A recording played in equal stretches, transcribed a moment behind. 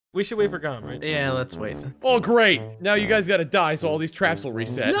We should wait for Gum, right? Yeah, let's wait. Oh, great. Now you guys gotta die, so all these traps will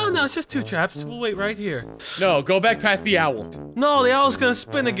reset. No, it's just 2 traps. We'll wait right here. No, go back past the owl. No, the owl's gonna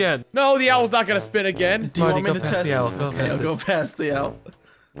spin again. No, the owl's not gonna spin again. Do you want me Marty, to go past test? the owl. Go Okay, past I'll it. go past the owl.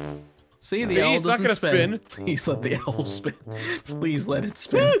 See, the owl It's not doesn't gonna spin. spin. Please let the owl spin. Please let it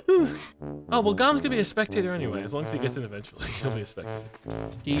spin. Oh, well, Gum's gonna be a spectator anyway. As long as he gets in eventually, he'll be a spectator.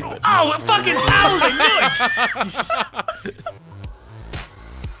 Keep it. Oh, fucking owls! I knew it!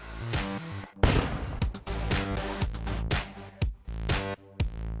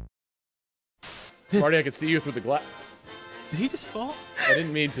 Marty, I can see you through the glass. Did he just fall? I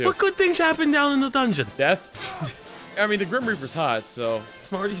didn't mean to. What good things happen down in the dungeon? Death? I mean, the Grim Reaper's hot, so...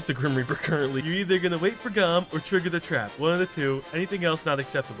 Smarty's the Grim Reaper currently. You're either gonna wait for Gum or trigger the trap. One of the two. Anything else not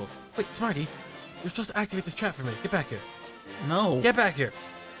acceptable. Wait, Smarty. You're supposed to activate this trap for me. Get back here. No. Get back here.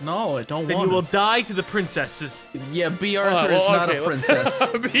 No, I don't Then want you will die to the princesses. Yeah, B. Arthur is not a princess.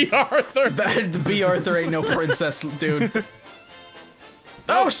 B. Arthur. B. Arthur ain't no princess, dude.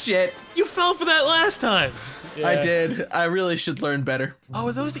 Oh, shit. You fell for that last time. Yeah. I did. I really should learn better. Oh,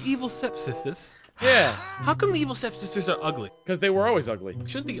 are those the evil stepsisters? Yeah, How come the evil stepsisters are ugly? because they were always ugly.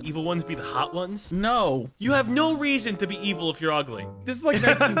 Shouldn't the evil ones be the hot ones? No. You have no reason to be evil if you're ugly. This is like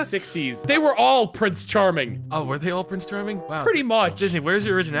 1960s. They were all Prince Charming. Oh, were they all Prince Charming? Wow. Pretty much. Disney, where's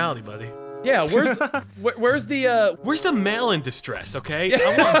your originality, buddy? Yeah, where's the, Where's the male in distress, okay? I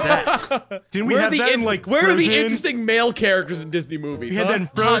want that. Didn't we where are have the, that in, like, where are the Frozen? interesting male characters in Disney movies, We had huh? that in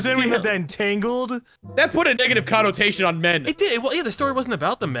Frozen, we female. had that in Tangled. That put a negative connotation on men. It did. Well, yeah, the story wasn't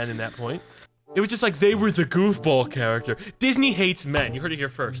about the men in that point. It was just like they were the goofball character. Disney hates men. You heard it here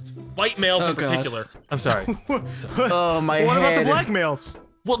first. White males in God. particular. I'm sorry. Oh, my What about head. the black males?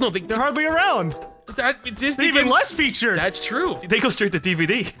 Well, no, They're hardly around. Disney They're even didn't- less featured. That's true. They go straight to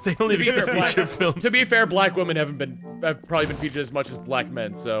DVD. They don't even get feature films. To be fair, black women have probably been featured as much as black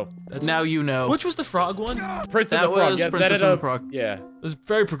men, so. Now you know. Which was the frog one? Princess That and the Frog. was Yeah, Princess and the Frog. Yeah. It was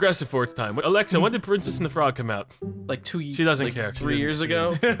very progressive for its time. Alexa, when did Princess and the Frog come out? Like 2 years. She doesn't like care. She 3 didn't. years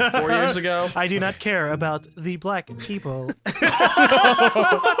ago. 4 years ago. I do not care about the black people.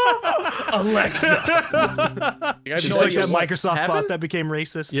 Alexa. You guys Just know like that what- Microsoft happened? bot that became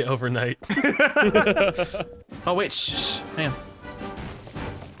racist. Yeah, overnight. Oh, wait. Shh. Hang on.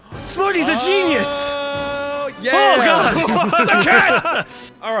 Smarty's a genius. Oh, yeah. Oh God! The cat!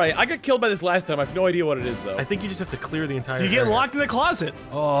 All right, I got killed by this last time. I have no idea what it is, though. I think you just have to clear the entire You get area. locked in the closet.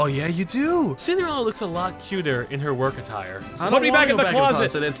 Oh, yeah, you do. Cinderella looks a lot cuter in her work attire. I Put me don't back wanna in go the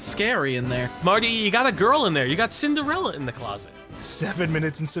closet. It's scary in there. Marty, you got a girl in there. You got Cinderella in the closet. 7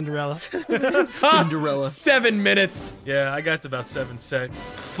 minutes in Cinderella. Cinderella. 7 minutes. Yeah, I got to about 7 seconds.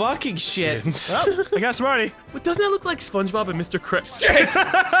 Fucking shit. Oh, I got Smarty. But doesn't that look like SpongeBob and Mr. Krabs?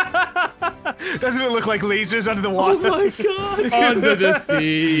 Doesn't it look like lasers under the water? Oh my God! Under the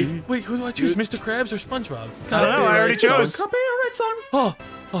sea. Wait, who do I choose, Mr. Krabs or SpongeBob? I don't know, I already chose. Copyright song. Oh,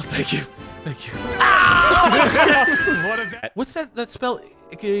 thank you, thank you. What a bad- What's that spell?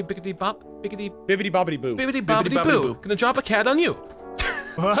 Biggity biggity bop, biggity Bibbity bobbity boo. bibbity bobbity bobbity boo. boo. Gonna drop a cat on you.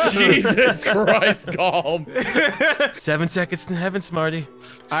 Jesus Christ, calm. 7 seconds in heaven, Smarty.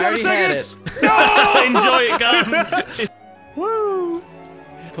 I already had it. Enjoy it, God. Woo.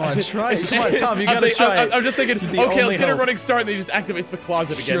 Come on, try it. Come on, Tom, you gotta try it. I'm just thinking, The okay, let's only get a hope. running start, and then he just activates the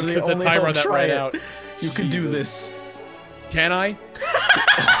closet again You're the because the only timer hope. on that Try ran it. out. You can do this. Can I?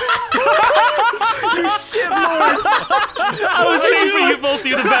 You shit lord! I was waiting for you both of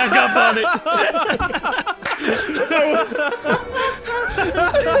you to back up on it.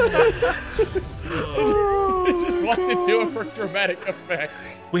 I just wanted to do it for dramatic effect.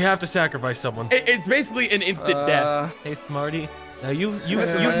 We have to sacrifice someone. It's basically an instant death. Hey, Smarty. Now you've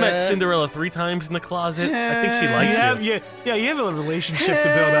met Cinderella 3 times in the closet. I think she likes you. Yeah, you have a relationship to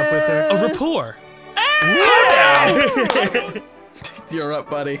build up with her. A rapport. You're up,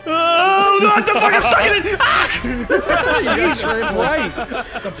 buddy. Oh, what the fuck? I'm stuck in it. Jesus Christ!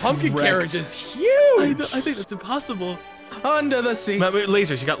 The pumpkin carriage is huge. I think that's impossible. Under the sea.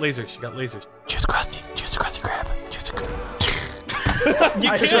 Lasers. You got lasers. You got lasers. Choose Krusty. Choose the Krusty Krab. Choose the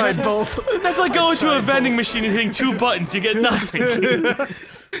I tried both. That's like going to a vending machine and hitting 2 buttons. You get nothing.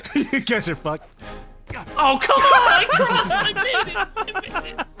 You guys are fucked. Oh, come on! I crossed. I made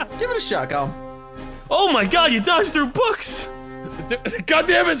it. Give it a shot, Cal. Oh my God! You dodged through books. God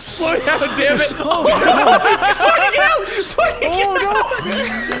damn it! Slow down, damn it! Smarty, get out! Smarty, get out!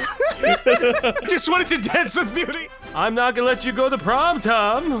 I just wanted to dance with beauty. I'm not gonna let you go to prom,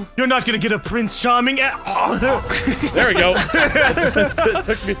 Tom. You're not gonna get a Prince Charming at all. There we go.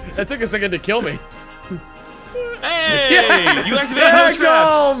 That took a second to kill me. Hey! You activated no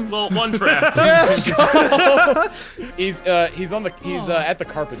traps. Well, one trap. He's at the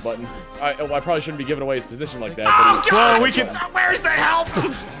carpet button. I probably shouldn't be giving away his position like that. Oh, But God! Well, we can. Where's the help?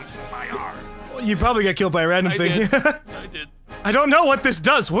 You probably got killed by a random thing. I did. I don't know what this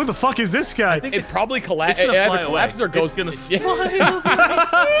does. Who the fuck is this guy? it probably It's collapses. gonna It fly either collapses away. or goes. It's gonna Yeah.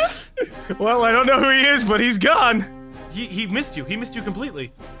 fly away. Well, I don't know who he is, but he's gone. He missed you. He missed you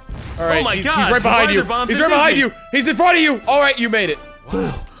completely. All right, Oh my he's God, right behind so you. why are there bombs He's in right behind Disney? you. He's in front of you. All right, you made it.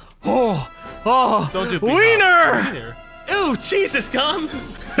 Wow. Oh, Don't do wiener! Wiener. Ew, Jesus, Gum.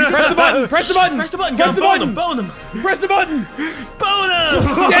 Press the button. Press the button. Press the button. Press Gum, the bone button. him. Bone him. Press the button. Bone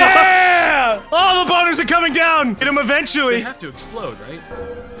him. Yeah! All the boners are coming down. Get him They eventually. have to explode, right?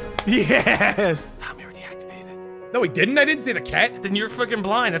 Yes. Tom, you already activated. No, he didn't. I didn't see the cat. Then you're freaking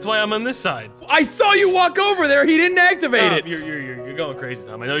blind. That's why I'm on this side. I saw you walk over there. He didn't activate Tom, it. you're going crazy,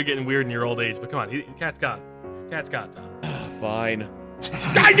 Tom. I know you're getting weird in your old age, but come on. Cat's gone. Cat's gone, Tom. Fine.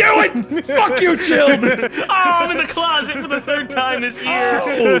 I knew it! Fuck you, Chilled! Oh, I'm in the closet for the third time this year.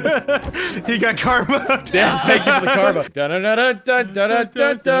 He got karma. Yeah, thank you for the karma.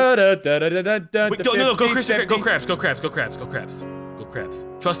 Wait, no, go crabs, go crabs, go crabs, go crabs, go crabs. Go crabs.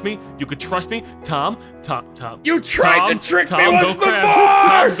 Trust me, you could trust me. Tom. You tried to trick me once go before!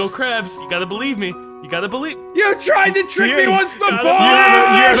 crabs. Tom, go crabs. You gotta believe me. You gotta believe. You tried to trick me once before!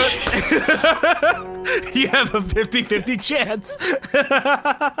 You have a 50-50 chance.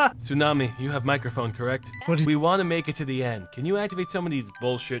 Tsunami, you have microphone, correct? We want to make it to the end. Can you activate some of these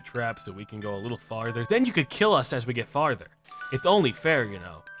bullshit traps so we can go a little farther? Then you could kill us as we get farther. It's only fair, you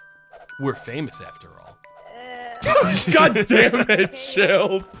know. We're famous after all. God damn it,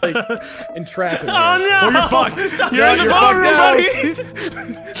 Chilled. Like, entrapping me. Oh no! You're fucked. You're in the you're ballroom, fucked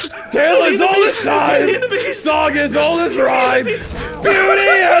buddy. Tale as old as time! Song as old as rhyme! Beauty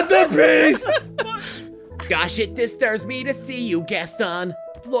and the Beast! Gosh, it disturbs me to see you, Gaston.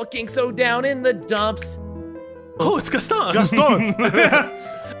 Looking so down in the dumps. Oh, it's Gaston! Gaston.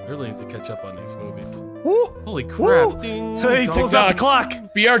 Really needs to catch up on these movies. Woo. Holy crap! Woo. Ding! He dong. pulls out the clock.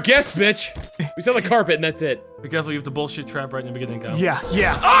 Be our guest, bitch. We sell the carpet and that's it. Be careful, you have the bullshit trap right in the beginning, Gum. Yeah.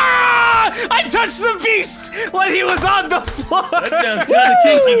 Ah! I touched the beast when he was on the floor. That sounds kinda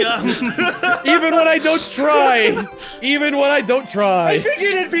kinky, Gum. Even when I don't try. Even when I don't I try.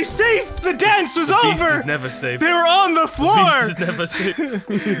 figured it'd be safe. The dance was Beast over. is never safe. They were on the floor. Beast is never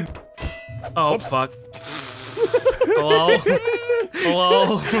safe. Oh, fuck. Hello?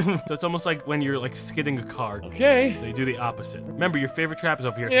 Hello? So it's almost like when you're like skidding a car. Okay. They do the opposite. Remember, your favorite trap is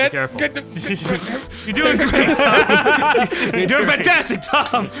over here, so Yeah, be careful. get the- You're doing great, Tom. You're doing fantastic,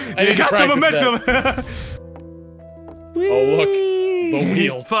 Tom. I You need to got the practice momentum. Oh, look. The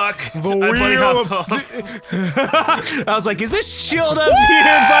wheel. Fuck. The I buddy wheel hopped off. I was like, is this chilled up here,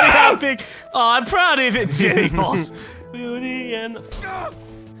 buddy hopping? Oh, I'm proud of it. Yeah, he falls. Beauty and the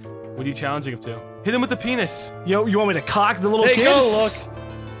What are you challenging him to? Hit him with the penis. Yo, you want me to cock the little Hey, kid? go, look.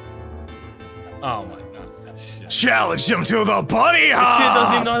 Oh my god. Shit. Challenge him to the bunny The hop. kid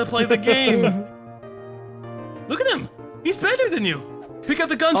doesn't even know how to play the game. Look at him. He's better than you. Pick up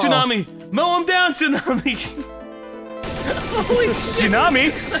the gun, Tsunami. Mow him down, Tsunami. Holy shit.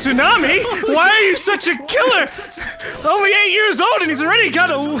 Tsunami? Tsunami? Why are you such a killer? Only 8 years old and he's already got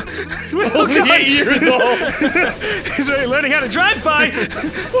a... Only 8 years old. He's already learning how to drive by.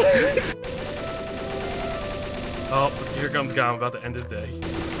 Oh, here comes Gam, about to end his day.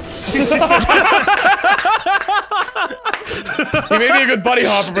 He may be a good buddy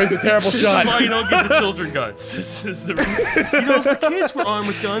hopper, but he's a terrible This shot. is why you don't give the children guns. This is the reason. You know, if the kids were armed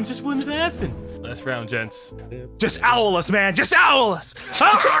with guns, this wouldn't have happened. Last round, gents. Just owl us, man. Just owl us.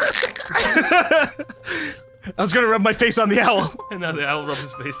 I was gonna rub my face on the owl. And now the owl rubs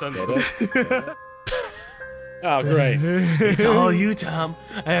his face on it. Oh, great. It's all you, Tom.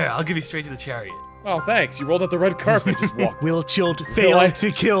 Here, I'll give you straight to the chariot. Oh, thanks. You rolled out the red carpet. Just walk. Will Chilled fail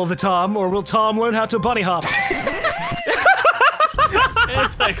to kill the Tom, or will Tom learn how to bunny hop?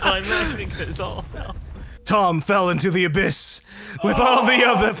 Anticlimactic as all hell. Tom fell into the abyss with all the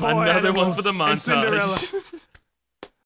other boy Another one animals for the and Cinderella. montage.